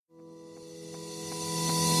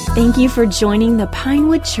Thank you for joining the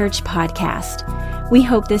Pinewood Church podcast. We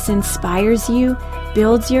hope this inspires you,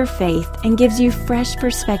 builds your faith, and gives you fresh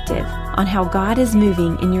perspective on how God is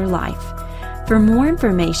moving in your life. For more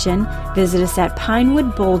information, visit us at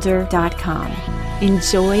pinewoodboulder.com.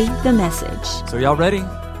 Enjoy the message. So y'all ready?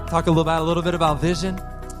 Talk a little bit about vision.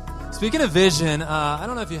 Speaking of vision, I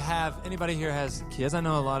don't know if you have, anybody here has kids. I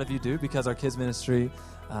know a lot of you do because our kids ministry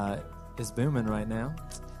is booming right now.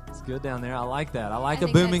 It's good down there. I like that. I like a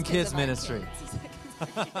booming kids ministry.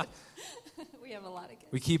 We have a lot of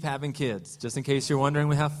kids. We keep having kids. Just in case you're wondering,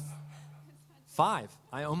 we have 5.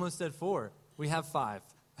 I almost said 4. We have 5.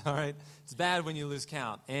 All right? It's bad when you lose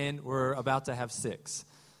count. And we're about to have 6.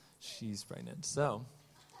 She's pregnant. So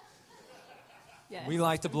Yes, we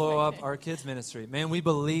like to blow up our kids ministry. Man, we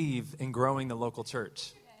believe in growing the local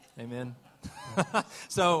church. Amen.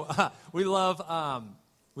 So we love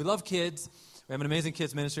kids. We have an amazing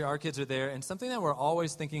kids ministry. Our kids are there. And something that we're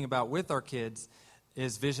always thinking about with our kids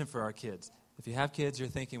is vision for our kids. If you have kids, you're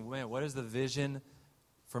thinking, man, what is the vision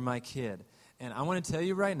for my kid? And I want to tell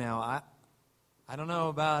you right now, I don't know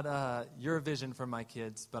about your vision for my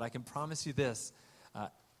kids, but I can promise you this.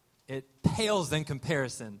 It pales in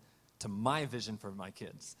comparison to my vision for my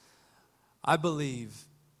kids. I believe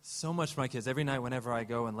so much for my kids. Every night whenever I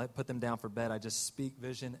go and put them down for bed, I just speak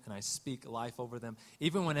vision and I speak life over them.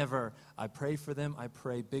 Even whenever I pray for them, I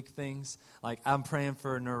pray big things. Like I'm praying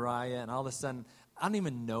for Nariah, and all of a sudden, I don't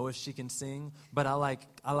even know if she can sing, but I like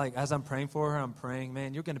as I'm praying for her, I'm praying,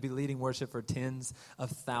 man, you're going to be leading worship for tens of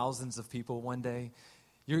thousands of people one day.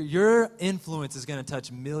 Your influence is going to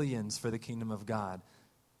touch millions for the kingdom of God.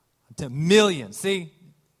 To millions. See?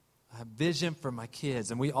 I have vision for my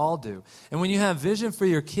kids, and we all do. And when you have vision for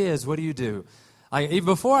your kids, what do? Even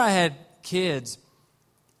before I had kids,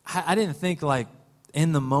 I didn't think like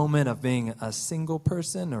in the moment of being a single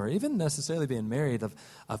person or even necessarily being married of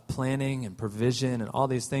planning and provision and all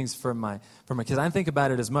these things for my kids. I didn't think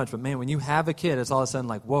about it as much, but man, when you have a kid, it's all of a sudden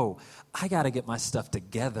like, whoa, I got to get my stuff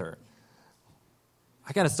together.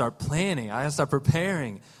 I got to start planning. I got to start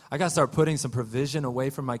preparing. I got to start putting some provision away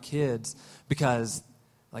for my kids because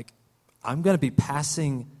I'm going to be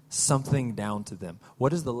passing something down to them.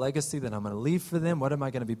 What is the legacy that I'm going to leave for them? What am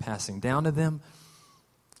I going to be passing down to them?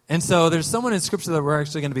 And so there's someone in Scripture that we're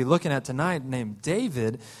actually going to be looking at tonight named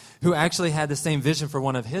David, who actually had the same vision for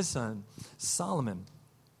one of his sons, Solomon.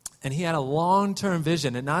 And he had a long-term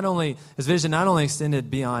vision. And his vision not only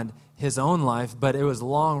extended beyond his own life, but it was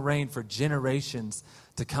long reign for generations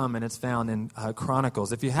to come. And it's found in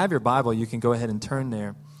Chronicles. If you have your Bible, you can go ahead and turn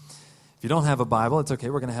there. If you don't have a Bible, it's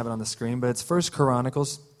okay. We're going to have it on the screen. But it's 1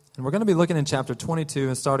 Chronicles. And we're going to be looking in chapter 22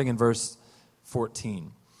 and starting in verse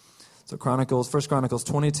 14. So 1 Chronicles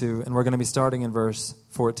 22, and we're going to be starting in verse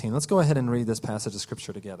 14. Let's go ahead and read this passage of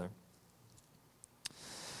Scripture together.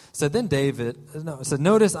 It said,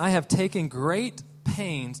 notice I have taken great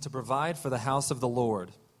pains to provide for the house of the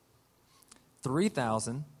Lord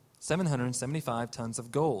 3,775 tons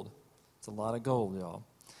of gold. It's a lot of gold, y'all.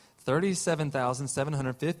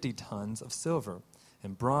 37,750 tons of silver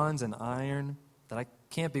and bronze and iron that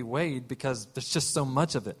can't be weighed because there's just so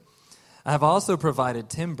much of it. I have also provided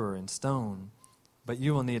timber and stone, but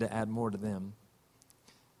you will need to add more to them.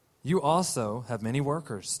 You also have many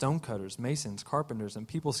workers, stone cutters, masons, carpenters, and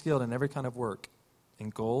people skilled in every kind of work,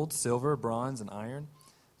 in gold, silver, bronze, and iron,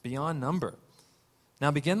 beyond number.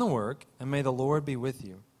 Now begin the work, and may the Lord be with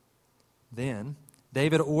you. Then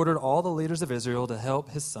David ordered all the leaders of Israel to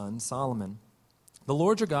help his son Solomon. The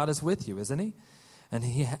Lord your God is with you, isn't he?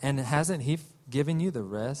 And hasn't he given you the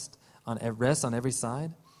rest on every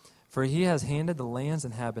side? For he has handed the land's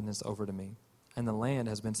inhabitants over to me, and the land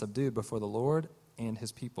has been subdued before the Lord and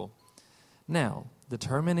his people. Now,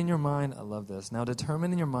 determine in your mind, I love this,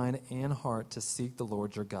 determine in your mind and heart to seek the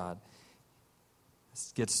Lord your God.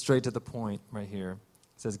 Let's get straight to the point right here.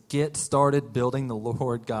 It says, get started building the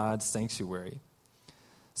Lord God's sanctuary,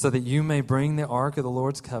 so that you may bring the ark of the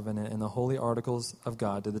Lord's covenant and the holy articles of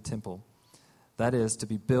God to the temple. That is, to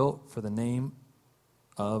be built for the name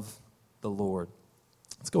of the Lord.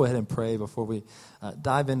 Let's go ahead and pray before we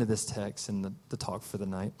dive into this text and the talk for the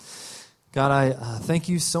night. God, I thank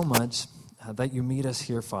you so much that you meet us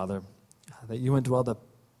here, Father, that you indwell the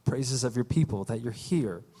praises of your people, that you're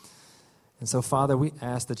here. And so, Father, we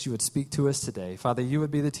ask that you would speak to us today. Father, you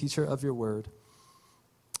would be the teacher of your word.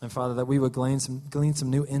 And, Father, that we would glean some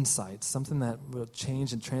new insights, something that will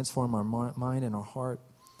change and transform our mind and our heart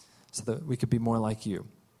so that we could be more like you.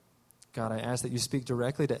 God, I ask that you speak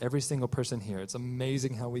directly to every single person here. It's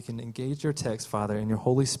amazing how we can engage your text, Father, and your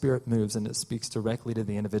Holy Spirit moves and it speaks directly to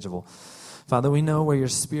the individual. Father, we know where your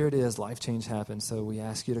Spirit is, life change happens, so we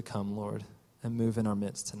ask you to come, Lord, and move in our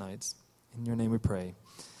midst tonight. In your name we pray.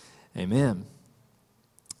 Amen.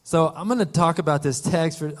 So I'm going to talk about this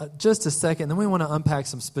text for just a second, then we want to unpack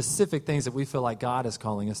some specific things that we feel like God is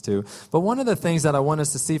calling us to. But one of the things that I want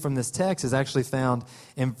us to see from this text is actually found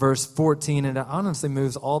in verse 14, and it honestly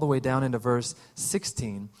moves all the way down into verse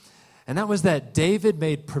 16. And that was that David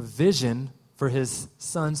made provision for his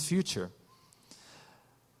son's future.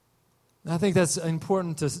 I think that's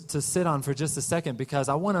important to sit on for just a second, because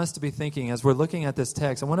I want us to be thinking, as we're looking at this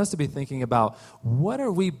text, I want us to be thinking about what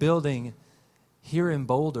are we building here in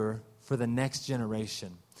Boulder for the next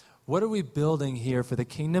generation? What are we building here for the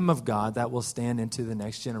kingdom of God that will stand into the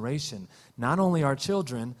next generation? Not only our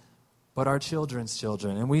children, but our children's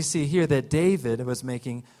children. And we see here that David was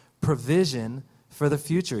making provision for the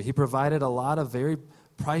future. He provided a lot of very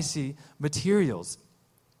pricey materials.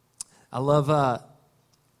 I love,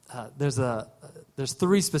 there's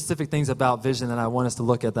three specific things about vision that I want us to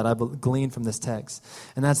look at that I gleaned from this text.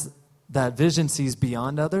 And that's that vision sees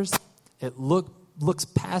beyond others. It looks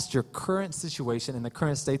past your current situation and the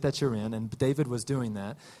current state that you're in, and David was doing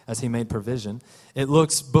that as he made provision. It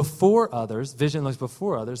looks before others. Vision looks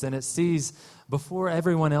before others, and it sees before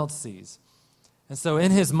everyone else sees. And so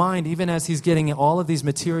in his mind, even as he's getting all of these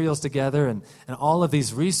materials together and all of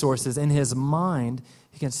these resources, in his mind,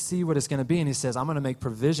 he can see what it's going to be, and he says, I'm going to make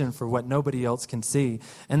provision for what nobody else can see.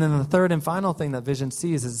 And then the third and final thing that vision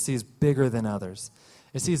sees is it sees bigger than others.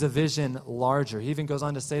 It sees a vision larger. He even goes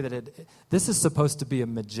on to say that this is supposed to be a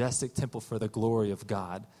majestic temple for the glory of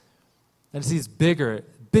God. And it sees bigger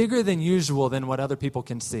than usual than what other people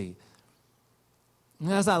can see.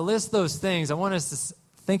 And as I list those things, I want us to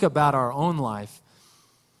think about our own life.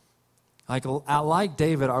 Like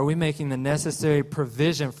David, are we making the necessary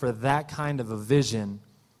provision for that kind of a vision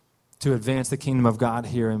to advance the kingdom of God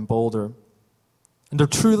here in Boulder? And to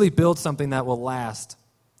truly build something that will last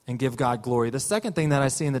and give God glory. The second thing that I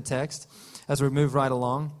see in the text, as we move right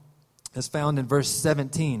along, is found in verse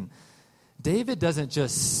 17. David doesn't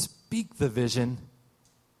just speak the vision,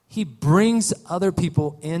 he brings other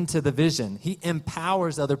people into the vision. He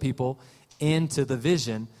empowers other people into the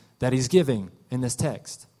vision that he's giving in this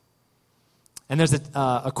text. And there's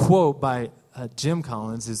a quote by Jim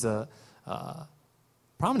Collins, who's a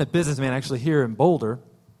prominent businessman actually here in Boulder.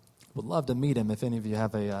 Would love to meet him if any of you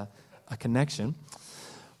have a connection.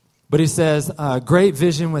 But he says, great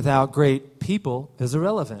vision without great people is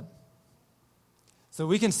irrelevant. So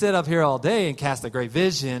we can sit up here all day and cast a great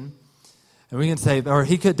vision, and we can say,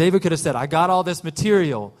 David could have said, I got all this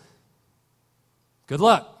material. Good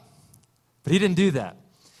luck. But he didn't do that.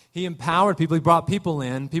 He empowered people. He brought people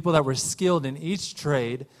in, people that were skilled in each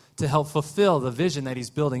trade to help fulfill the vision that he's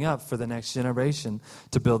building up for the next generation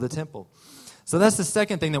to build the temple. So that's the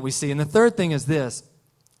second thing that we see. And the third thing is this.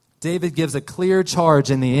 David gives a clear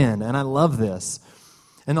charge in the end, and I love this.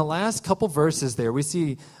 In the last couple verses there, we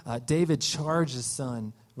see David charge his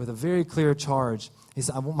son with a very clear charge.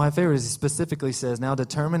 My favorite is he specifically says, now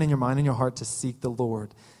determine in your mind and your heart to seek the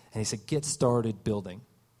Lord. And he said, get started building.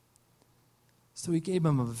 So he gave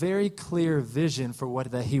him a very clear vision for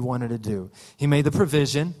what that he wanted to do. He made the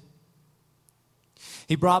provision.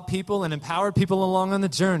 He brought people and empowered people along on the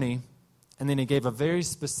journey. And then he gave a very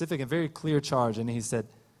specific and very clear charge. And he said,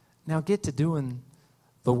 now get to doing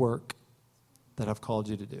the work that I've called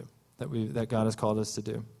you to do, that God has called us to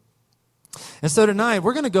do. And so tonight,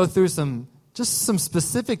 we're going to go through some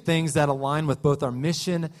specific things that align with both our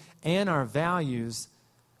mission and our values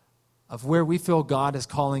of where we feel God is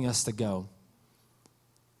calling us to go.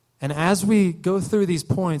 And as we go through these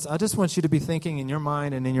points, I just want you to be thinking in your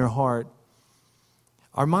mind and in your heart,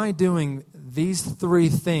 am I doing these three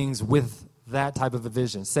things with that type of a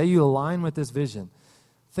vision? Say you align with this vision.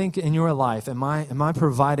 Think in your life, am I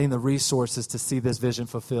providing the resources to see this vision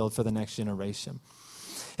fulfilled for the next generation?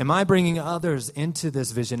 Am I bringing others into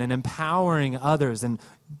this vision and empowering others and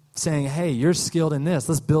saying, hey, you're skilled in this.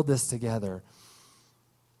 Let's build this together.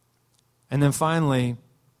 And then finally,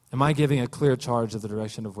 am I giving a clear charge of the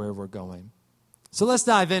direction of where we're going? So let's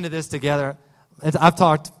dive into this together. I've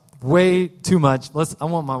talked way too much. I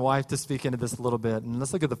want my wife to speak into this a little bit. And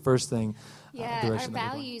let's look at the first thing. Our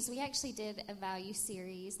values. We actually did a value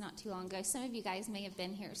series not too long ago. Some of you guys may have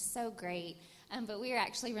been here. So great. But we were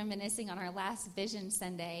actually reminiscing on our last Vision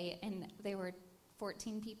Sunday, and there were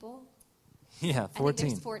 14 people. Yeah, 14. I think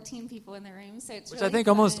there's 14 people in the room, so it's which really I think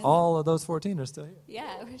fun. Almost all of those 14 are still here.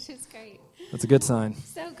 Yeah, which is great. That's a good sign.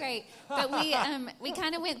 So great. But we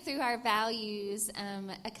kind of went through our values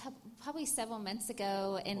probably several months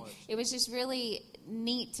ago, and it was just really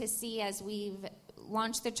neat to see as we've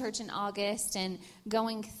launched the church in August and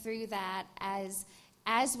going through that as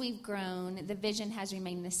as we've grown, the vision has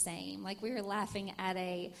remained the same. Like we were laughing at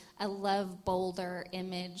a Love Boulder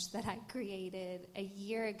image that I created a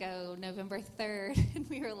year ago, November 3rd, and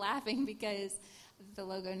we were laughing because the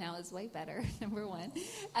logo now is way better, number one.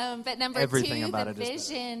 But number Everything two, about the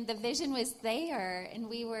vision was there, and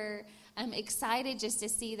we were excited just to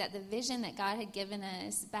see that the vision that God had given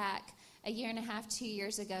us back a year and a half, 2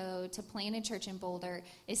 years ago to plant a church in Boulder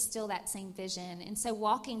is still that same vision. And so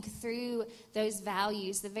walking through those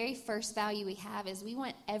values, the very first value we have is we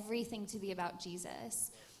want everything to be about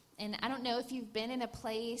Jesus. And I don't know if you've been in a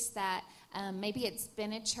place that maybe it's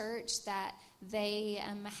been a church that they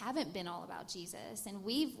haven't been all about Jesus. And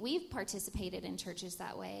we've participated in churches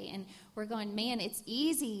that way. And we're going, man, it's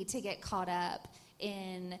easy to get caught up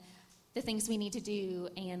in the things we need to do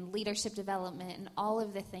and leadership development and all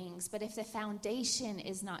of the things. But if the foundation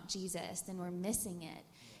is not Jesus, then we're missing it.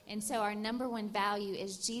 And so our number one value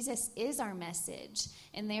is Jesus is our message.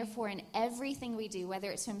 And therefore, in everything we do,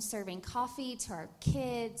 whether it's from serving coffee to our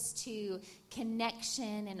kids to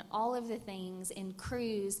connection and all of the things in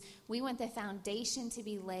crews, we want the foundation to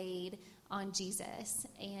be laid on Jesus.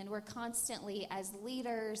 And we're constantly, as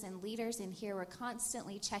leaders and leaders in here, we're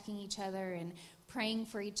constantly checking each other and praying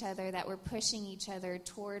for each other, that we're pushing each other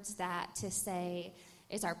towards that to say,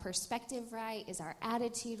 is our perspective right? Is our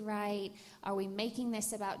attitude right? Are we making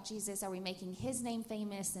this about Jesus? Are we making his name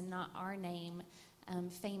famous and not our name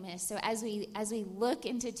famous? So as we look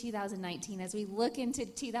into 2019, as we look into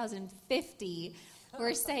 2050,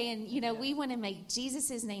 we're saying, we want to make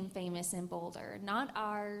Jesus' name famous in Boulder, not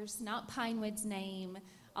ours, not Pinewood's name,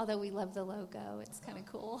 although we love the logo. It's kind of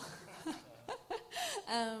cool.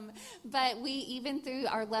 But we, even through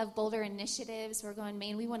our Love Boulder initiatives, we're going,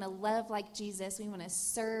 man, we want to love like Jesus. We want to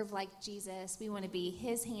serve like Jesus. We want to be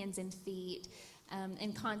his hands and feet,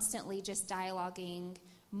 and constantly just dialoguing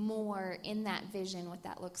more in that vision, what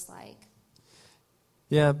that looks like.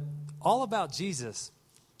 Yeah, all about Jesus.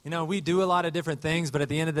 We do a lot of different things, but at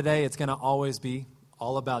the end of the day, it's going to always be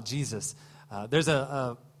all about Jesus. There's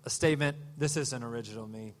a statement, this isn't original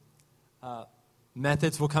me.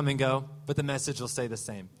 Methods will come and go, but the message will stay the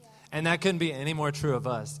same. Yeah. And that couldn't be any more true of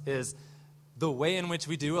us, is the way in which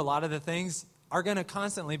we do a lot of the things are going to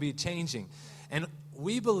constantly be changing. And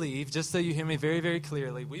we believe, just so you hear me very, very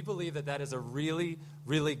clearly, we believe that is a really,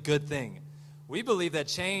 really good thing. We believe that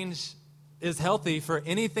change is healthy for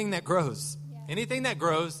anything that grows. Yeah. Anything that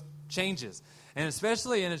grows changes. And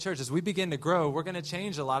especially in a church, as we begin to grow, we're going to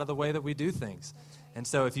change a lot of the way that we do things. Right. And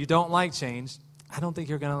so if you don't like change, I don't think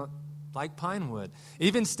you're going to like Pinewood.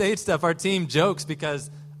 Even stage stuff, our team jokes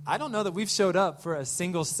because I don't know that we've showed up for a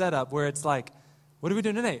single setup where it's like, what are we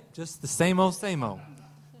doing today? Just the same old, same old.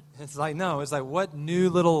 It's like, no, it's like, what new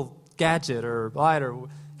little gadget or light or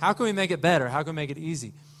how can we make it better? How can we make it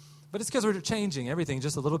easy? But it's because we're changing everything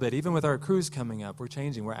just a little bit. Even with our crews coming up, we're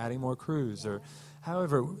changing. We're adding more crews. Or,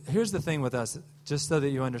 however, here's the thing with us, just so that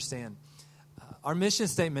you understand. Our mission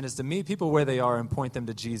statement is to meet people where they are and point them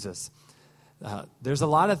to Jesus. There's a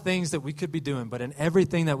lot of things that we could be doing, but in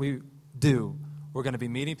everything that we do, we're going to be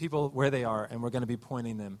meeting people where they are, and we're going to be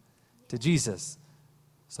pointing them to Jesus.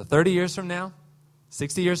 So 30 years from now,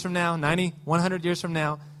 60 years from now, 90, 100 years from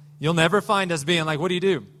now, you'll never find us being like, what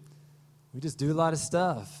do? We just do a lot of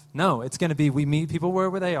stuff. No, it's going to be we meet people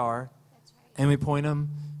where they are, and we point them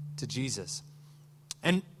to Jesus.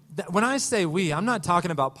 And when I say we, I'm not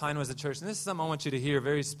talking about Pinewood as a church, and this is something I want you to hear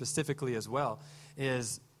very specifically as well,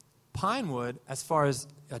 is Pinewood, as far as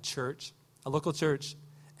a church, a local church,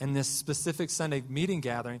 and this specific Sunday meeting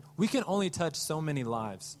gathering, we can only touch so many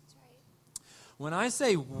lives. That's right. When I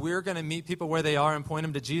say we're going to meet people where they are and point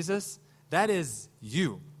them to Jesus, that is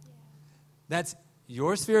you. Yeah. That's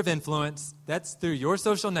your sphere of influence. That's through your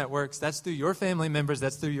social networks. That's through your family members.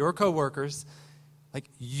 That's through your coworkers. Like,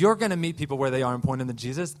 you're going to meet people where they are and point them to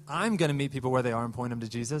Jesus. I'm going to meet people where they are and point them to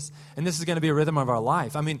Jesus. And this is going to be a rhythm of our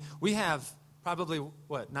life. I mean, we have probably,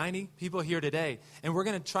 90 people here today. And we're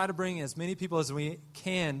going to try to bring as many people as we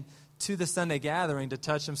can to the Sunday gathering to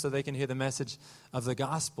touch them so they can hear the message of the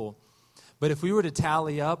gospel. But if we were to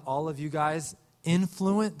tally up all of you guys'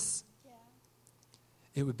 influence,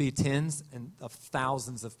 it would be tens and of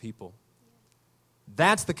thousands of people.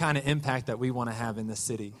 That's the kind of impact that we want to have in this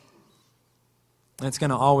city. And it's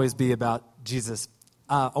going to always be about Jesus.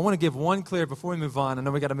 I want to give one clear, before we move on, I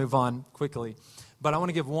know we got to move on quickly, but I want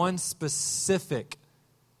to give one specific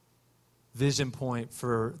vision point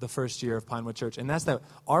for the first year of Pinewood Church. And that's that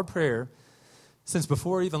our prayer, since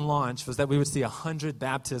before even launch, was that we would see 100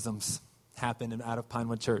 baptisms happen out of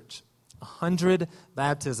Pinewood Church. 100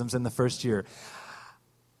 baptisms in the first year.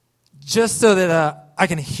 just so that I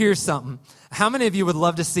can hear something. How many of you would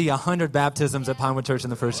love to see 100 baptisms at Pinewood Church in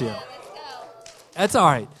the first year? That's all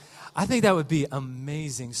right. I think that would be an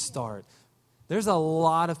amazing start. There's a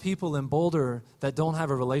lot of people in Boulder that don't have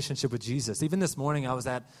a relationship with Jesus. Even this morning, I was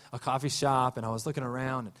at a coffee shop, and I was looking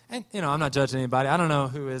around. And I'm not judging anybody. I don't know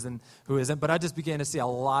who is and who isn't, but I just began to see a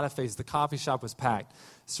lot of faces. The coffee shop was packed.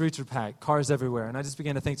 Streets were packed. Cars everywhere. And I just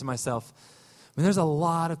began to think to myself, there's a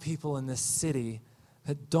lot of people in this city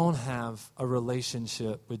that don't have a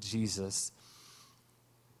relationship with Jesus.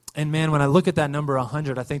 And man, when I look at that number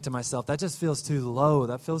 100, I think to myself, that just feels too low.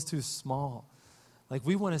 That feels too small. Like,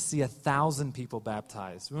 we want to see 1,000 people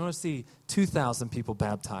baptized. We want to see 2,000 people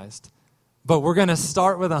baptized. But we're going to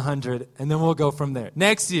start with 100, and then we'll go from there.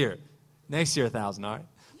 Next year, 1,000, all right?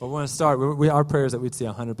 But we want to start. Our prayer is that we'd see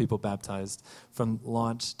 100 people baptized from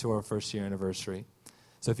launch to our first year anniversary.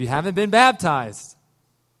 So if you haven't been baptized,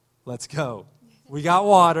 let's go. We got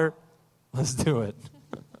water. Let's do it.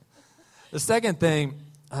 The second thing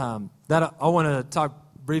that I want to talk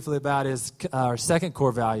briefly about is our second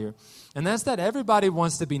core value. And that's that everybody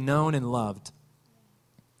wants to be known and loved.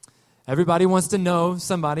 Everybody wants to know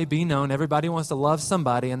somebody, be known. Everybody wants to love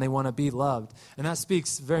somebody, and they want to be loved. And that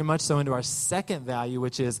speaks very much so into our second value,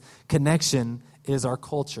 which is connection is our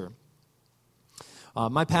culture.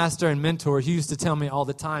 My pastor and mentor, he used to tell me all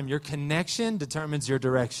the time, your connection determines your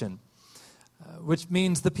direction, which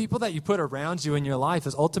means the people that you put around you in your life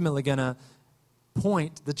is ultimately going to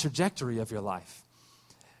point the trajectory of your life.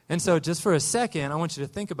 And so just for a second, I want you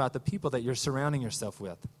to think about the people that you're surrounding yourself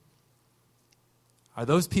with. Are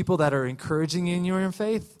those people that are encouraging you in your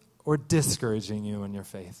faith or discouraging you in your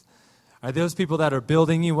faith? Are those people that are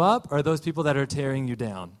building you up or are those people that are tearing you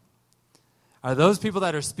down? Are those people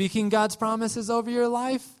that are speaking God's promises over your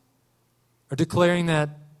life or declaring that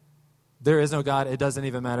there is no God, it doesn't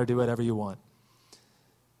even matter, do whatever you want?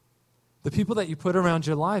 The people that you put around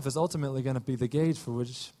your life is ultimately going to be the gauge for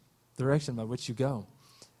which direction by which you go.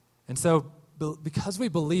 And so because we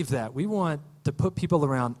believe that, we want to put people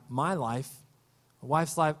around my life, my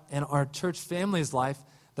wife's life, and our church family's life.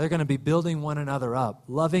 They're going to be building one another up,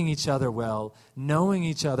 loving each other well, knowing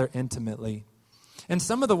each other intimately. And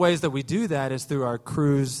some of the ways that we do that is through our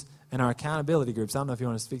crews and our accountability groups. I don't know if you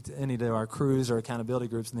want to speak to any of our crews or accountability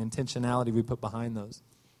groups and the intentionality we put behind those.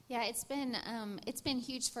 Yeah, it's been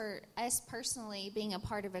huge for us personally, being a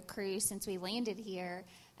part of a crew since we landed here.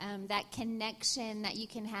 That connection that you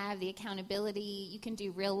can have, the accountability, you can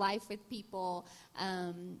do real life with people,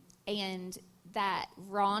 and that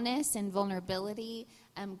rawness and vulnerability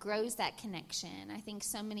grows that connection. I think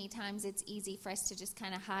so many times it's easy for us to just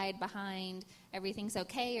kind of hide behind everything's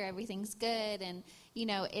okay or everything's good, and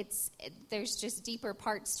there's just deeper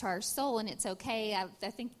parts to our soul, and it's okay. I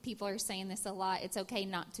think people are saying this a lot. It's okay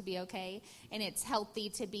not to be okay, and it's healthy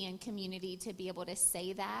to be in community to be able to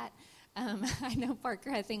say that. I know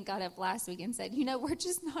Parker, I think, got up last week and said, we're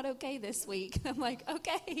just not okay this week. I'm like,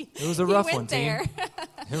 okay. It was a rough one, team.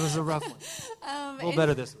 It was a rough one. A little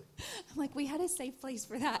better this week. I'm like, we had a safe place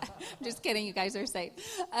for that. I'm just kidding. You guys are safe.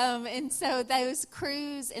 And so those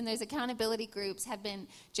crews and those accountability groups have been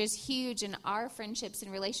just huge in our friendships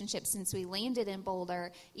and relationships since we landed in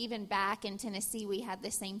Boulder. Even back in Tennessee, we had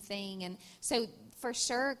the same thing. And so for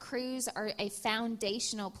sure, crews are a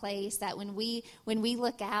foundational place that when we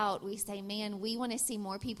look out, we say, man, we want to see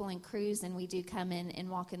more people in crews than we do come in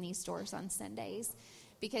and walk in these doors on Sundays.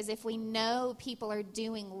 Because if we know people are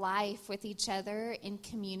doing life with each other in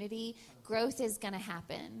community, growth is going to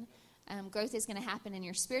happen. Growth is going to happen in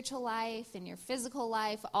your spiritual life, in your physical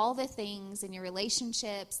life, all the things, in your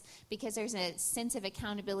relationships, because there's a sense of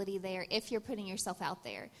accountability there if you're putting yourself out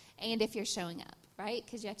there and if you're showing up, right?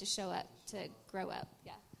 Because you have to show up to grow up.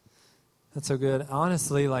 Yeah. That's so good.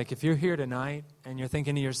 Honestly, like if you're here tonight and you're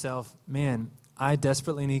thinking to yourself, man, I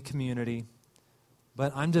desperately need community,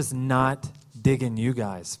 but I'm just not digging you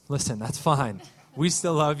guys. Listen, that's fine. We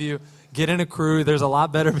still love you. Get in a crew. There's a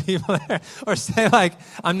lot better people there. Or say like,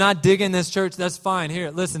 I'm not digging this church. That's fine.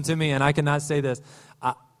 Here, listen to me. And I cannot say this.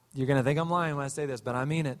 You're going to think I'm lying when I say this, but I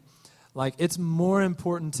mean it. Like, it's more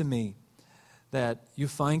important to me that you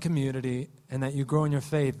find community and that you grow in your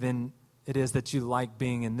faith than it is that you like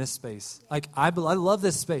being in this space. Like, I love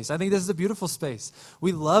this space. I think this is a beautiful space.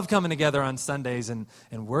 We love coming together on Sundays and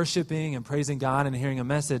worshiping and praising God and hearing a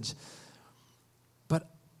message. But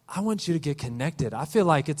I want you to get connected. I feel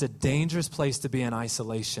like it's a dangerous place to be in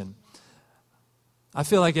isolation. I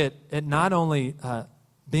feel like it not only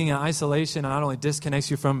being in isolation not only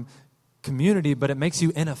disconnects you from community, but it makes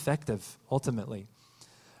you ineffective, ultimately.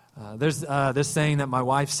 There's this saying that my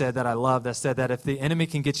wife said that I love that said that if the enemy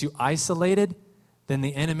can get you isolated, then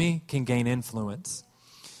the enemy can gain influence.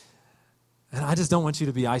 And I just don't want you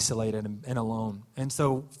to be isolated and alone. And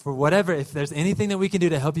so for whatever, if there's anything that we can do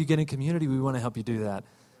to help you get in community, we want to help you do that.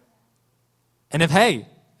 And if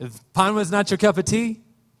Pinewood's not your cup of tea,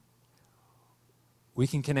 we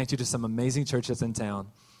can connect you to some amazing churches in town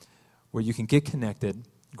where you can get connected,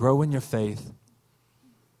 grow in your faith,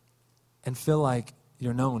 and feel like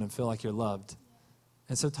you're known and feel like you're loved.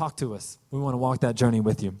 And so talk to us. We want to walk that journey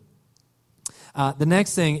with you. The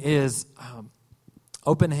next thing is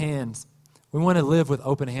open hands. We want to live with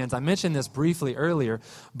open hands. I mentioned this briefly earlier,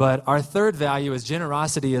 but our third value is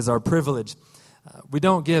generosity is our privilege. We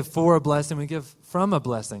don't give for a blessing, we give from a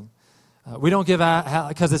blessing. We don't give out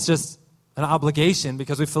because it's just an obligation,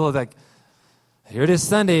 because we feel like, here it is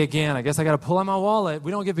Sunday again, I guess I got to pull out my wallet.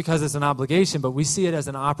 We don't give because it's an obligation, but we see it as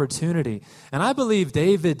an opportunity. And I believe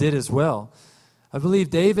David did as well. I believe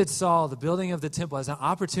David saw the building of the temple as an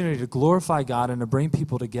opportunity to glorify God and to bring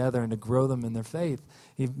people together and to grow them in their faith.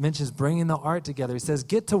 He mentions bringing the art together. He says,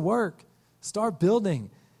 get to work. Start building.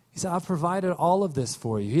 He said, I've provided all of this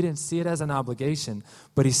for you. He didn't see it as an obligation,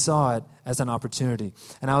 but he saw it as an opportunity.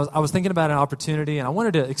 And I was thinking about an opportunity, and I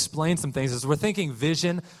wanted to explain some things. As we're thinking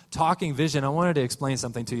vision, talking vision, I wanted to explain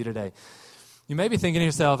something to you today. You may be thinking to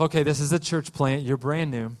yourself, okay, this is a church plant. You're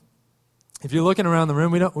brand new. If you're looking around the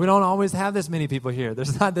room, we don't always have this many people here.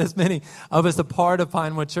 There's not this many of us a part of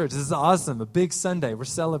Pinewood Church. This is awesome, a big Sunday. We're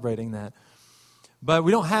celebrating that. But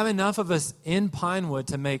we don't have enough of us in Pinewood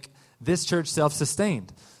to make this church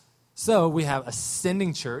self-sustained. So we have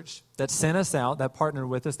Ascending Church that sent us out, that partnered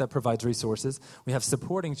with us, that provides resources. We have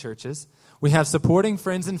supporting churches. We have supporting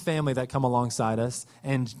friends and family that come alongside us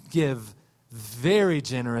and give very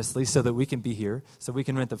generously so that we can be here, so we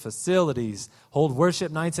can rent the facilities, hold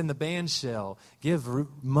worship nights in the band shell, give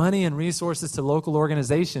money and resources to local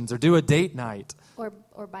organizations, or do a date night.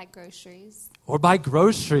 Or buy groceries. Or buy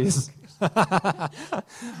groceries. I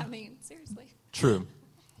mean, seriously. True.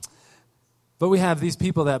 But we have these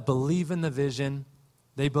people that believe in the vision,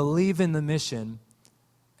 they believe in the mission,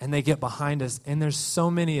 and they get behind us. And there's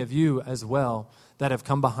so many of you as well that have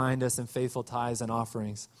come behind us in faithful tithes and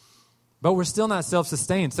offerings. But we're still not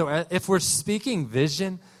self-sustained. So if we're speaking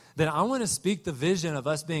vision, then I want to speak the vision of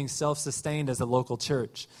us being self-sustained as a local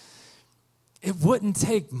church. It wouldn't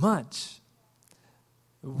take much.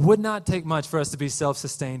 It would not take much for us to be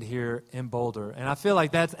self-sustained here in Boulder. And I feel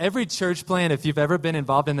like that's every church plant, if you've ever been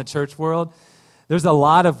involved in the church world, there's a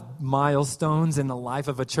lot of milestones in the life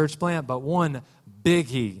of a church plant, but one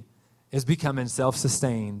biggie is becoming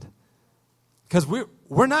self-sustained. Because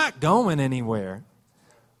we're not going anywhere.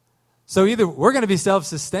 So either we're going to be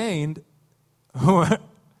self-sustained or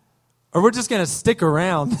we're just going to stick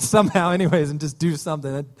around somehow anyways and just do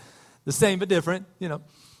something the same but different, you know.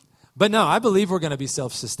 But no, I believe we're going to be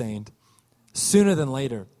self-sustained sooner than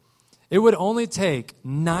later. It would only take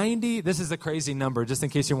 90, this is a crazy number, just in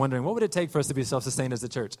case you're wondering, what would it take for us to be self-sustained as a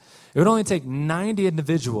church? It would only take 90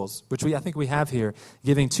 individuals, which I think we have here,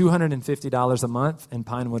 giving $250 a month, and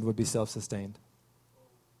Pinewood would be self-sustained.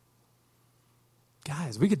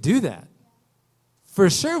 Guys, we could do that. For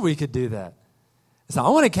sure we could do that. So I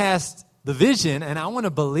want to cast the vision, and I want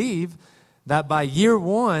to believe that by year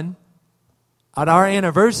one, at our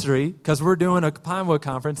anniversary, because we're doing a Pinewood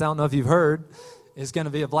conference, I don't know if you've heard, it's going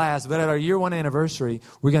to be a blast, but at our year one anniversary,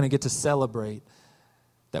 we're going to get to celebrate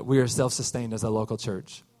that we are self-sustained as a local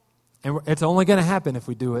church. And it's only going to happen if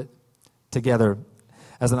we do it together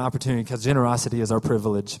as an opportunity, because generosity is our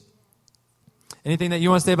privilege. Anything that you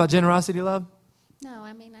want to say about generosity, love? No,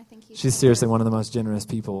 I mean, I think she's seriously one of the most generous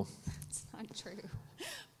people. That's not true.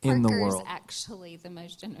 In the Parker's world. Actually the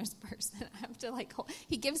most generous person. I have to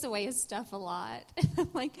he gives away his stuff a lot. I'm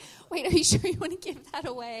like, wait, are you sure you want to give that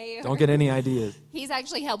away? Don't get any ideas. He's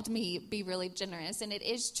actually helped me be really generous. And it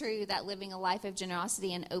is true that living a life of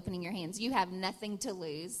generosity and opening your hands, you have nothing to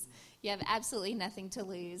lose. You have absolutely nothing to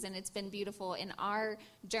lose. And it's been beautiful in our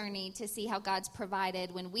journey to see how God's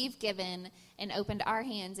provided when we've given and opened our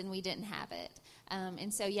hands and we didn't have it.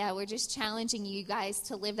 And so, we're just challenging you guys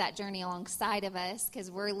to live that journey alongside of us,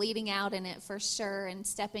 because we're leading out in it for sure and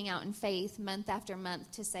stepping out in faith month after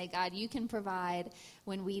month to say, God, you can provide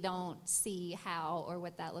when we don't see how or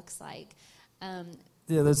what that looks like.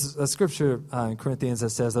 There's a scripture in Corinthians that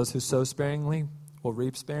says, those who sow sparingly will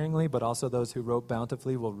reap sparingly, but also those who rope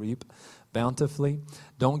bountifully will reap bountifully.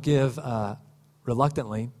 Don't give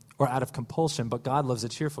reluctantly or out of compulsion, but God loves a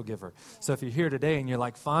cheerful giver. So if you're here today and you're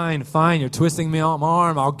like, fine, you're twisting me on my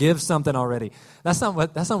arm, I'll give something already. That's not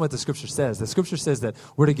what the scripture says. The scripture says that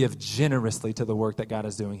we're to give generously to the work that God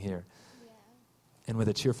is doing here. And with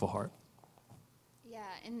a cheerful heart. Yeah,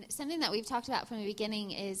 and something that we've talked about from the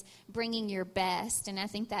beginning is bringing your best, and I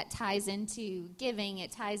think that ties into giving.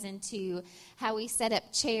 It ties into how we set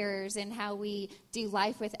up chairs and how we do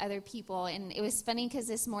life with other people. And it was funny because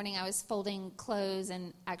this morning I was folding clothes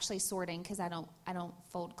and actually sorting, because I don't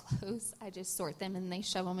fold clothes. I just sort them and they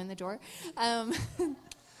shove them in the drawer.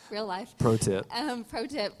 Real life. Pro tip. Pro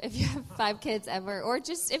tip, if you have 5 kids ever, or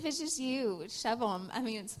just if it's just you, shove them. I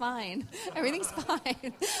mean, it's fine. Everything's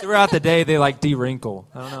fine. Throughout the day, they like de-wrinkle.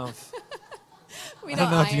 I don't know. We I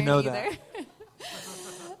don't know if you know either. that.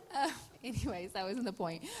 Anyways, that wasn't the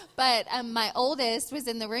point. But my oldest was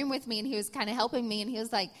in the room with me, and he was kind of helping me, and he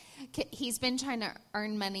was like, he's been trying to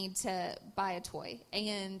earn money to buy a toy.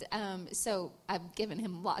 And so I've given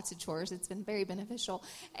him lots of chores. It's been very beneficial.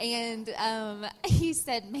 And he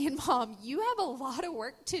said, man, Mom, you have a lot of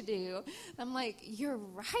work to do. I'm like, you're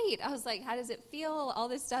right. I was like, how does it feel? All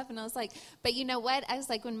this stuff. And I was like, but you know what? I was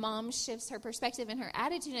like, when Mom shifts her perspective and her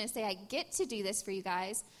attitude, and I say, I get to do this for you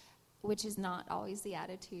guys, which is not always the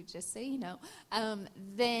attitude, just so you know,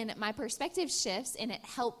 then my perspective shifts, and it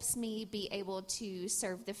helps me be able to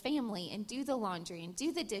serve the family and do the laundry and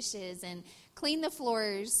do the dishes and clean the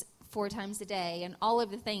floors 4 times a day and all of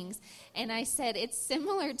the things. And I said, it's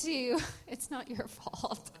similar to, it's not your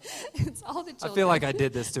fault. It's all the children. I feel like I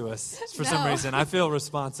did this to us for some reason. I feel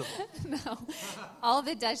responsible. No. All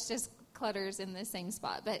the dust just clutters in the same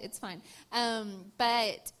spot, but it's fine.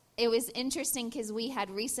 But it was interesting because we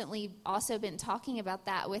had recently also been talking about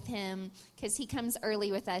that with him, because he comes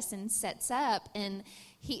early with us and sets up, and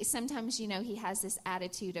he sometimes, he has this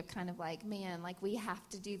attitude of kind of like, man, like we have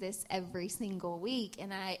to do this every single week.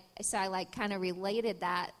 And I like kind of related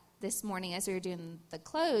that this morning as we were doing the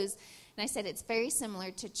close. And I said, it's very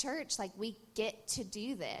similar to church. Like, we get to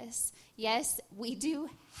do this. Yes, we do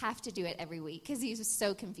have to do it every week, because he was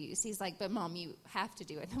so confused. He's like, but Mom, you have to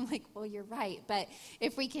do it. And I'm like, well, you're right. But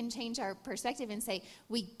if we can change our perspective and say,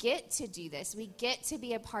 we get to do this. We get to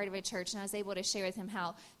be a part of a church. And I was able to share with him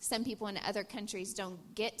how some people in other countries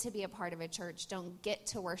don't get to be a part of a church, don't get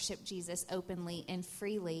to worship Jesus openly and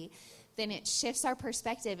freely. Then it shifts our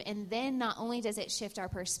perspective. And then not only does it shift our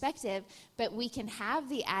perspective, but we can have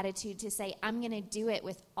the attitude to say, I'm going to do it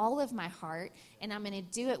with all of my heart, and I'm going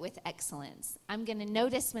to do it with excellence. I'm going to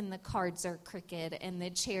notice when the cards are crooked and the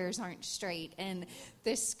chairs aren't straight and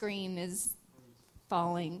the screen is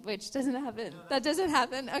falling, which doesn't happen. That doesn't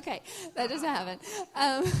happen? Okay, that doesn't happen.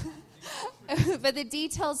 But the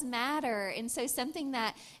details matter. And so something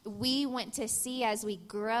that we want to see as we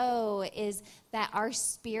grow is that our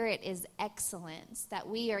spirit is excellence, that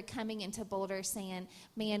we are coming into Boulder saying,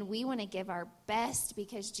 man, we want to give our best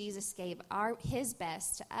because Jesus gave his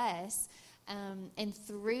best to us. And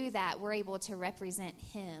through that, we're able to represent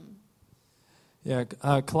him. Yeah,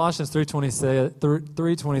 Colossians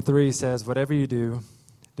 3:23 says, whatever you do,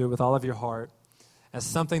 do it with all of your heart as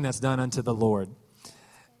something that's done unto the Lord.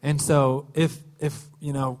 And so if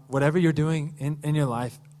whatever you're doing in your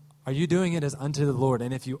life, are you doing it as unto the Lord?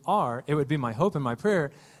 And if you are, it would be my hope and my prayer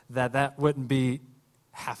that wouldn't be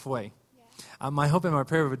halfway. Yeah. My hope and my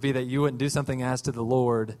prayer would be that you wouldn't do something as to the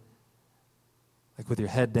Lord, like with your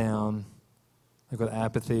head down, like with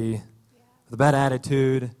apathy, with a bad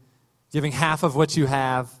attitude, giving half of what you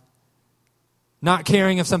have, not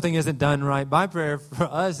caring if something isn't done right. My prayer for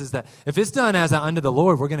us is that if it's done as unto the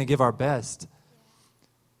Lord, we're going to give our best.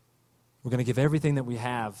 We're going to give everything that we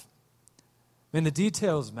have. I mean, the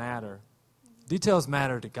details matter. Details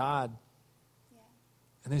matter to God,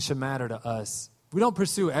 and they should matter to us. We don't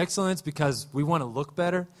pursue excellence because we want to look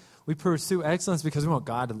better. We pursue excellence because we want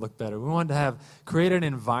God to look better. We want to create an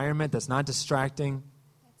environment that's not distracting.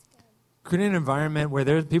 Create an environment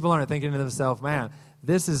where people aren't thinking to themselves, man,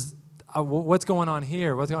 this is, what's going on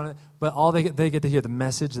here? What's going on? But they get to hear the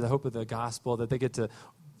message, the hope of the gospel, that they get to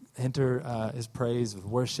enter his praise with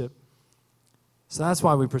worship. So that's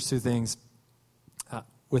why we pursue things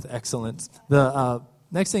with excellence. The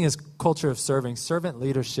next thing is culture of serving. Servant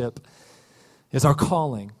leadership is our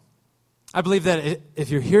calling. I believe that if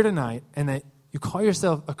you're here tonight and that you call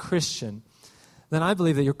yourself a Christian, then I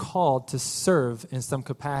believe that you're called to serve in some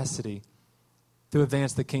capacity to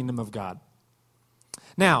advance the kingdom of God.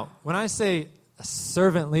 Now, when I say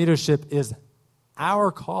servant leadership is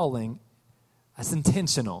our calling, that's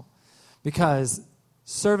intentional, because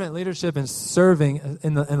servant leadership and serving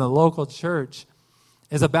in the local church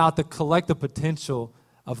is about the collective potential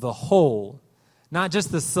of the whole, not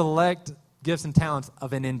just the select gifts and talents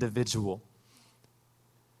of an individual.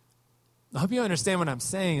 I hope you understand what I'm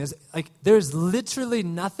saying is, like, there's literally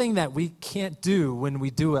nothing that we can't do when we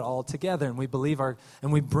do it all together and we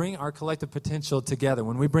bring our collective potential together,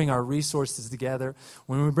 when we bring our resources together,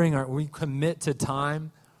 when we commit to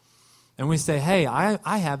time and we say, hey,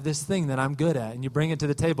 I have this thing that I'm good at, and you bring it to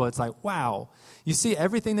the table. It's like, wow. You see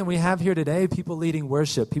everything that we have here today, people leading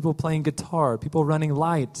worship, people playing guitar, people running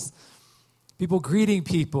lights, people greeting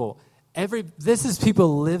people. This is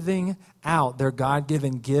people living out their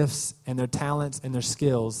God-given gifts and their talents and their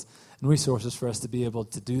skills and resources for us to be able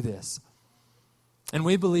to do this. And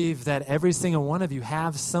we believe that every single one of you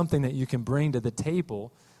have something that you can bring to the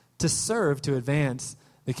table to serve to advance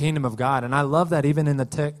the kingdom of God. And I love that even in the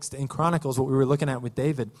text in Chronicles, what we were looking at with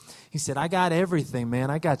David. He said, I got everything,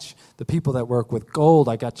 man. I got the people that work with gold.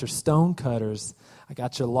 I got your stone cutters. I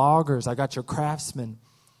got your loggers. I got your craftsmen.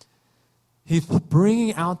 He's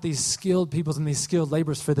bringing out these skilled people and these skilled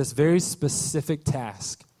laborers for this very specific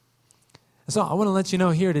task. So I want to let you know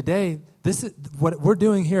here today, this is what we're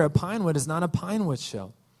doing here at Pinewood is not a Pinewood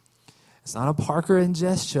show. It's not a Parker and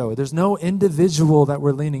Jess show. There's no individual that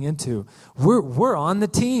we're leaning into. We're on the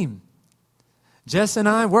team. Jess and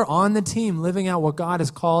I, we're on the team living out what God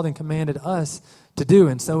has called and commanded us to do,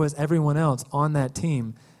 and so is everyone else on that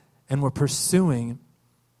team. And we're pursuing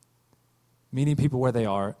meeting people where they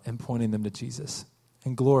are and pointing them to Jesus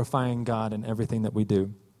and glorifying God in everything that we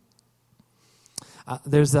do.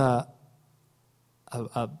 There's a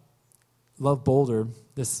Love Boulder,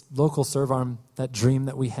 this local serve arm, that dream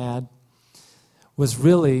that we had was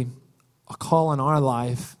really a call in our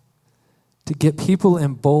life to get people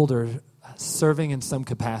in Boulder serving in some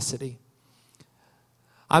capacity.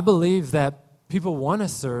 I believe that people want to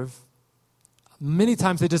serve. Many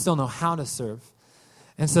times they just don't know how to serve.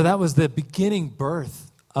 And so that was the beginning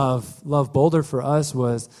birth of Love Boulder for us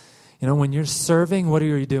was, when you're serving, what are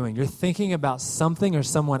you doing? You're thinking about something or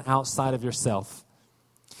someone outside of yourself.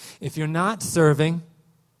 If you're not serving,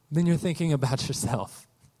 then you're thinking about yourself.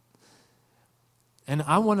 And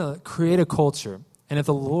I want to create a culture, and if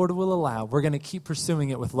the Lord will allow, we're going to keep pursuing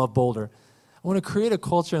it with Love Boulder. I want to create a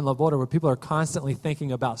culture in Love Boulder where people are constantly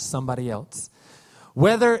thinking about somebody else.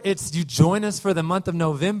 Whether it's you join us for the month of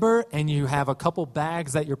November and you have a couple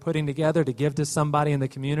bags that you're putting together to give to somebody in the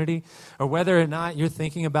community, or whether or not you're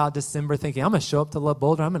thinking about December, thinking, I'm going to show up to Love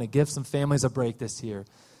Boulder, I'm going to give some families a break this year.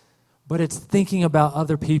 But it's thinking about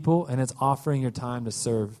other people, and it's offering your time to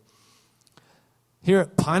serve. Here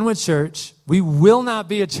at Pinewood Church, we will not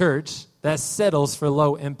be a church that settles for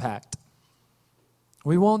low impact.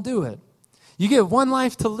 We won't do it. You get one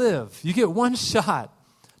life to live. You get one shot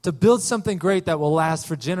to build something great that will last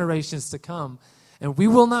for generations to come. And we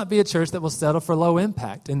will not be a church that will settle for low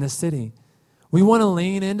impact in this city. We want to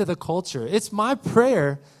lean into the culture. It's my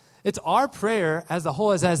prayer, it's our prayer as a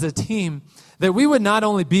whole, as a team, that we would not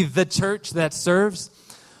only be the church that serves,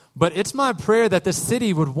 but it's my prayer that the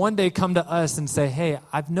city would one day come to us and say, hey,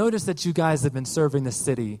 I've noticed that you guys have been serving the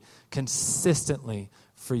city consistently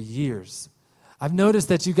for years. I've noticed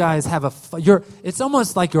that you guys have it's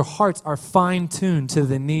almost like your hearts are fine-tuned to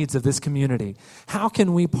the needs of this community. How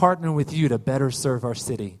can we partner with you to better serve our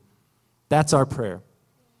city? That's our prayer.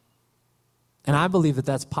 And I believe that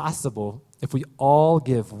that's possible if we all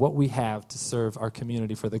give what we have to serve our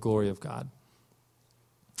community for the glory of God.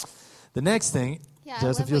 The next thing,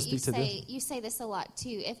 Joseph, you'll speak to this. You say this a lot,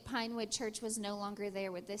 too. If Pinewood Church was no longer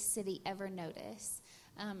there, would this city ever notice?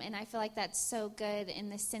 And I feel like that's so good in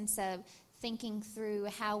the sense of thinking through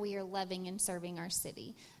how we are loving and serving our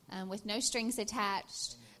city with no strings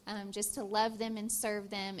attached, just to love them and serve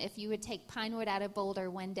them. If you would take Pinewood out of Boulder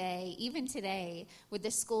one day, even today, would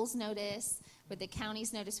the schools notice? Would the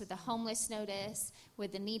counties notice? Would the homeless notice?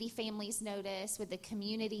 Would the needy families notice? Would the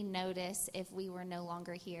community notice if we were no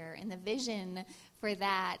longer here? And the vision for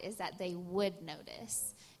that is that they would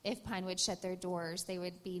notice. If Pinewood shut their doors, they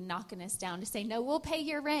would be knocking us down to say, no, we'll pay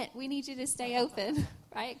your rent. We need you to stay open.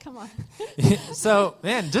 Right? Come on. So,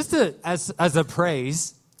 man, just as a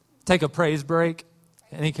praise, take a praise break.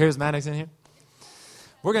 Any charismatics in here?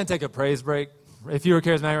 We're going to take a praise break. If you were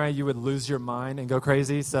charismatic, right, you would lose your mind and go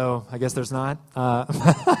crazy. So I guess there's not. Run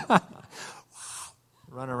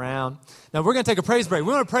around. Now, we're going to take a praise break.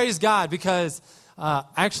 We want to praise God because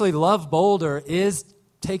actually Love Boulder is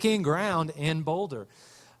taking ground in Boulder.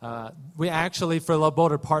 We actually, for Love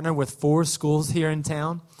Boulder, partner with 4 schools here in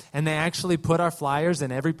town, and they actually put our flyers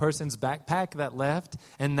in every person's backpack that left,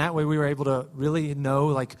 and that way we were able to really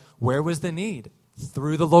know, where was the need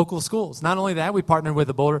through the local schools. Not only that, we partnered with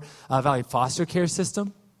the Boulder Valley Foster Care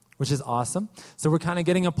System, which is awesome. So we're kind of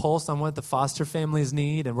getting a pulse on what the foster families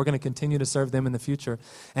need, and we're going to continue to serve them in the future.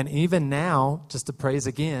 And even now, just to praise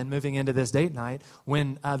again, moving into this date night,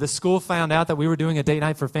 when the school found out that we were doing a date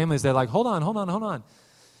night for families, they're like, hold on.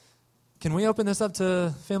 Can we open this up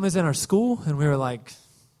to families in our school? And we were like,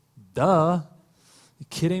 duh. You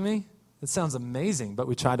kidding me? That sounds amazing. But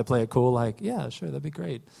we tried to play it cool, like, yeah, sure, that'd be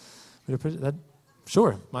great.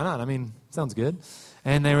 Sure, why not? I mean, sounds good.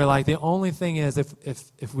 And they were like, the only thing is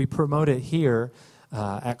if we promote it here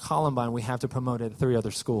at Columbine, we have to promote it at 3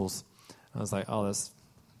 other schools. I was like,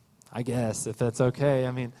 I guess, if that's okay.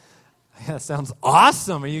 I mean, that sounds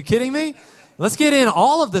awesome. Are you kidding me? Let's get in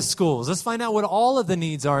all of the schools. Let's find out what all of the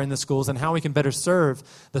needs are in the schools and how we can better serve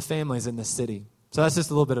the families in this city. So that's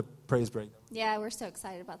just a little bit of praise break. Yeah, we're so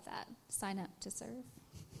excited about that. Sign up to serve.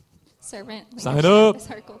 Servant. Sign up. Is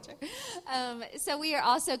our culture. So we are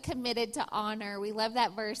also committed to honor. We love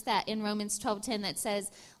that verse that in Romans 12:10 that says,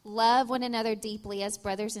 love one another deeply as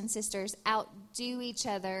brothers and sisters. Outdo each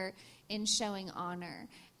other in showing honor.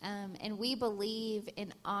 And we believe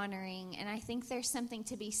in honoring. And I think there's something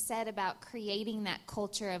to be said about creating that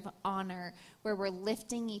culture of honor where we're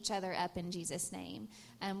lifting each other up in Jesus' name.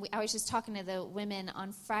 I was just talking to the women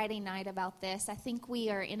on Friday night about this. I think we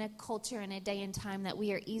are in a culture and a day and time that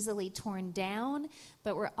we are easily torn down,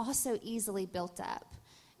 but we're also easily built up.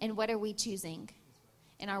 And what are we choosing?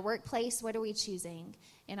 In our workplace, what are we choosing?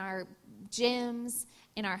 In our gyms,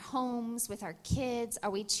 in our homes, with our kids,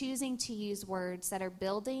 are we choosing to use words that are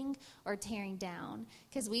building or tearing down?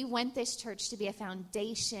 Because we want this church to be a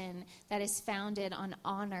foundation that is founded on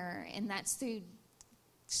honor, and that's through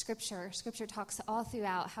Scripture. Scripture talks all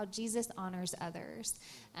throughout how Jesus honors others.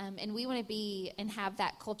 And we want to be and have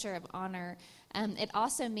that culture of honor. It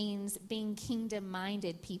also means being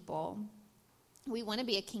kingdom-minded people. We want to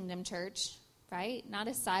be a kingdom church, right? Not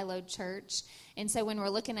a siloed church. And so when we're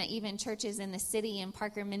looking at even churches in the city, and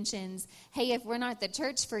Parker mentions, hey, if we're not the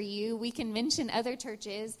church for you, we can mention other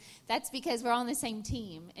churches. That's because we're all on the same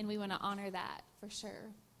team, and we want to honor that for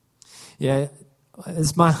sure. Yeah,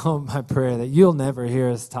 it's my hope, my prayer that you'll never hear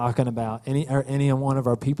us talking about any one of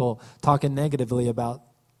our people talking negatively about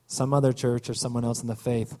some other church or someone else in the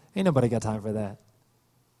faith. Ain't nobody got time for that.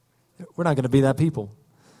 We're not going to be that people.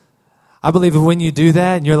 I believe when you do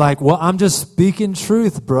that and you're like, well, I'm just speaking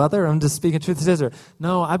truth, brother. I'm just speaking truth, sister.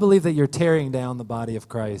 No, I believe that you're tearing down the body of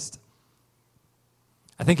Christ.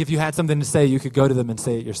 I think if you had something to say, you could go to them and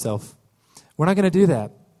say it yourself. We're not going to do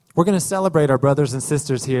that. We're going to celebrate our brothers and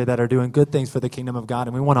sisters here that are doing good things for the kingdom of God,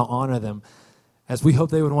 and we want to honor them as we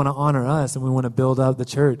hope they would want to honor us, and we want to build up the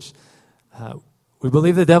church. We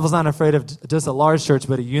believe the devil's not afraid of just a large church,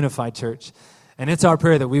 but a unified church. And it's our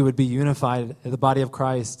prayer that we would be unified in the body of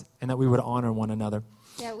Christ and that we would honor one another.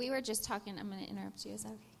 Yeah, we were just talking. I'm going to interrupt you. Is that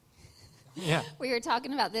okay? Yeah. We were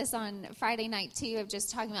talking about this on Friday night, too, of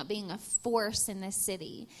just talking about being a force in this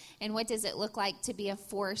city. And what does it look like to be a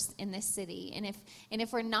force in this city? And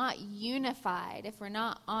if we're not unified, if we're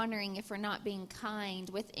not honoring, if we're not being kind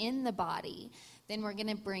within the body, then we're going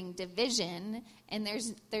to bring division, and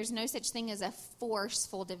there's no such thing as a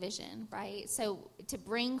forceful division, right? So to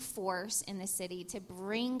bring force in the city, to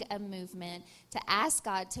bring a movement, to ask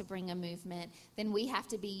God to bring a movement, then we have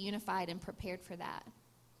to be unified and prepared for that.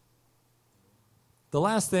 The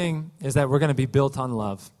last thing is that we're going to be built on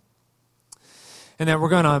love, and that we're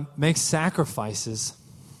going to make sacrifices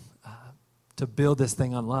to build this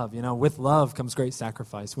thing on love. You know, with love comes great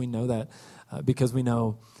sacrifice. We know that because we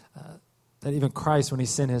know that even Christ, when he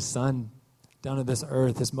sent his son down to this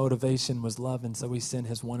earth, his motivation was love, and so he sent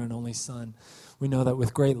his one and only son. We know that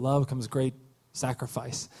with great love comes great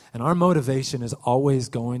sacrifice. And our motivation is always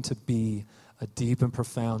going to be a deep and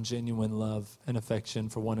profound, genuine love and affection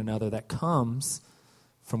for one another that comes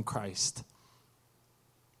from Christ.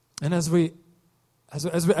 And as we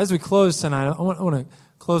close tonight, I want to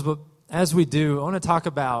close, but as we do, I want to talk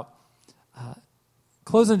about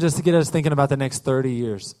closing just to get us thinking about the next 30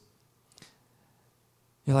 years.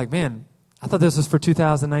 You're like, man, I thought this was for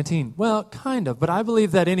 2019. Well, kind of, but I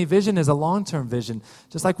believe that any vision is a long-term vision.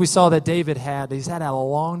 Just like we saw that David had. He's had a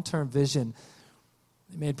long-term vision.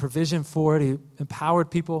 He made provision for it. He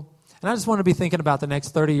empowered people. And I just want to be thinking about the next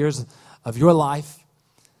 30 years of your life.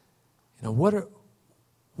 You know,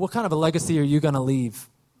 what kind of a legacy are you going to leave?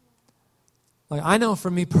 Like, I know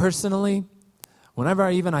for me personally, whenever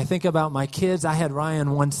I think about my kids, I had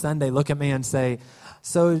Ryan one Sunday look at me and say,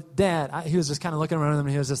 so, Dad, he was just kind of looking around him, and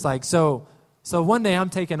he was just like, so one day I'm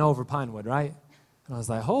taking over Pinewood, right? And I was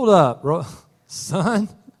like, hold up, son.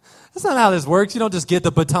 That's not how this works. You don't just get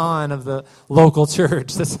the baton of the local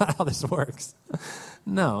church. That's not how this works.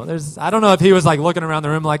 No, I don't know if he was like looking around the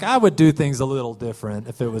room like, I would do things a little different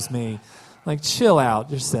if it was me. Like, chill out,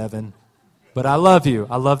 you're 7. But I love you.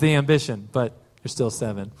 I love the ambition, but you're still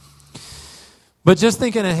 7. But just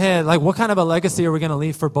thinking ahead, like, what kind of a legacy are we going to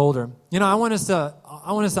leave for Boulder? You know, I want us to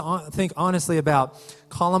think honestly about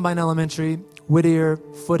Columbine Elementary, Whittier,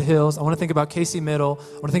 Foothills. I want to think about Casey Middle.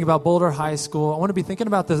 I want to think about Boulder High School. I want to be thinking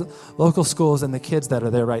about the local schools and the kids that are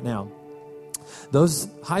there right now. Those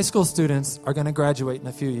high school students are going to graduate in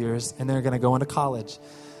a few years, and they're going to go into college.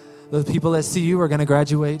 The people at CU are going to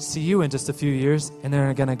graduate CU in just a few years, and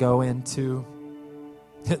they're going to go into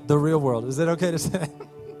the real world. Is it okay to say?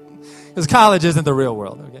 Because college isn't the real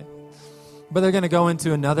world, okay? But they're going to go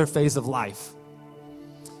into another phase of life.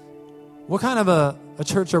 What kind of a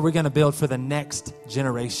church are we going to build for the next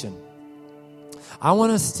generation? I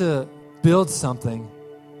want us to build something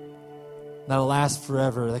that'll last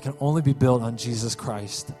forever, that can only be built on Jesus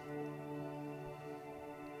Christ.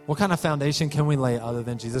 What kind of foundation can we lay other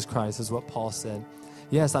than Jesus Christ, is what Paul said.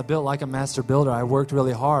 Yes, I built like a master builder. I worked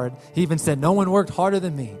really hard. He even said, no one worked harder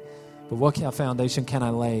than me. But what kind of foundation can I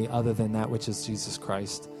lay other than that which is Jesus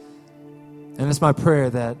Christ? And it's my prayer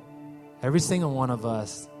that every single one of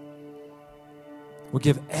us will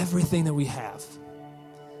give everything that we have,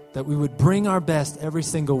 that we would bring our best every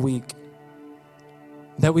single week,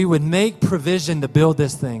 that we would make provision to build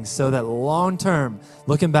this thing so that long term,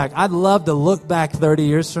 looking back, I'd love to look back 30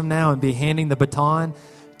 years from now and be handing the baton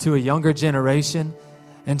to a younger generation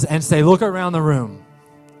and say, look around the room.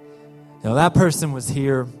 You know, that person was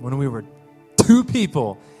here when we were 2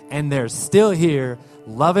 people, and they're still here,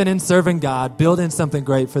 loving and serving God, building something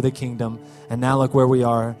great for the kingdom. And now look where we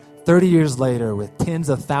are 30 years later with tens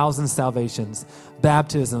of thousands salvations,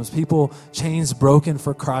 baptisms, people chains broken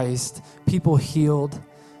for Christ, people healed,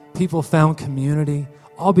 people found community,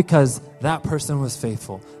 all because that person was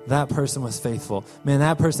faithful. That person was faithful. Man,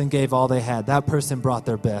 that person gave all they had. That person brought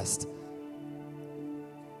their best.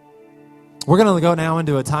 We're going to go now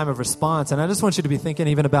into a time of response, and I just want you to be thinking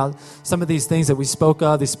even about some of these things that we spoke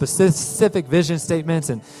of, these specific vision statements,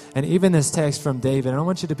 and even this text from David. And I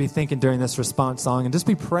want you to be thinking during this response song and just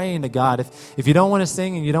be praying to God. If you don't want to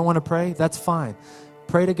sing and you don't want to pray, that's fine.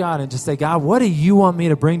 Pray to God and just say, God, what do you want me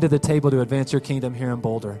to bring to the table to advance your kingdom here in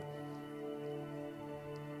Boulder?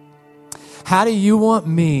 How do you want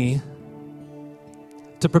me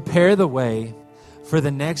to prepare the way for the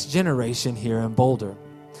next generation here in Boulder?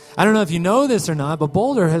 I don't know if you know this or not, but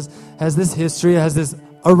Boulder has this history, has this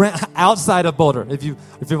around, outside of Boulder. If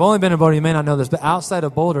you've only been in Boulder, you may not know this, but outside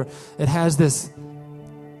of Boulder, it has this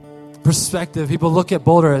perspective. People look at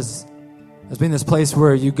Boulder as being this place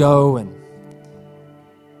where you go and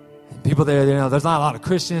people there, you know, there's not a lot of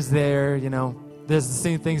Christians there, you know. There's the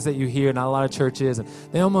same things that you hear, not a lot of churches. And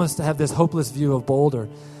they almost have this hopeless view of Boulder.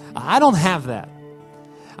 I don't have that.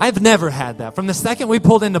 I've never had that. From the second we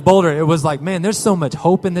pulled into Boulder, it was like, man, there's so much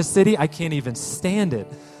hope in this city. I can't even stand it.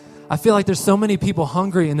 I feel like there's so many people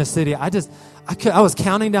hungry in the city. I was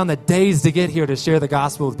counting down the days to get here to share the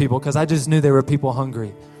gospel with people because I just knew there were people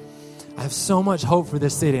hungry. I have so much hope for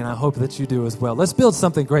this city, and I hope that you do as well. Let's build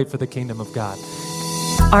something great for the kingdom of God.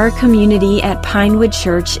 Our community at Pinewood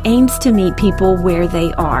Church aims to meet people where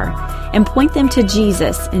they are and point them to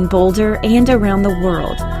Jesus in Boulder and around the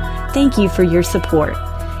world. Thank you for your support.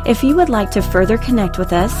 If you would like to further connect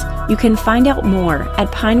with us, you can find out more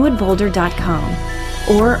at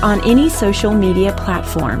pinewoodboulder.com or on any social media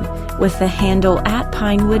platform with the handle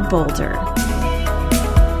 @PinewoodBoulder.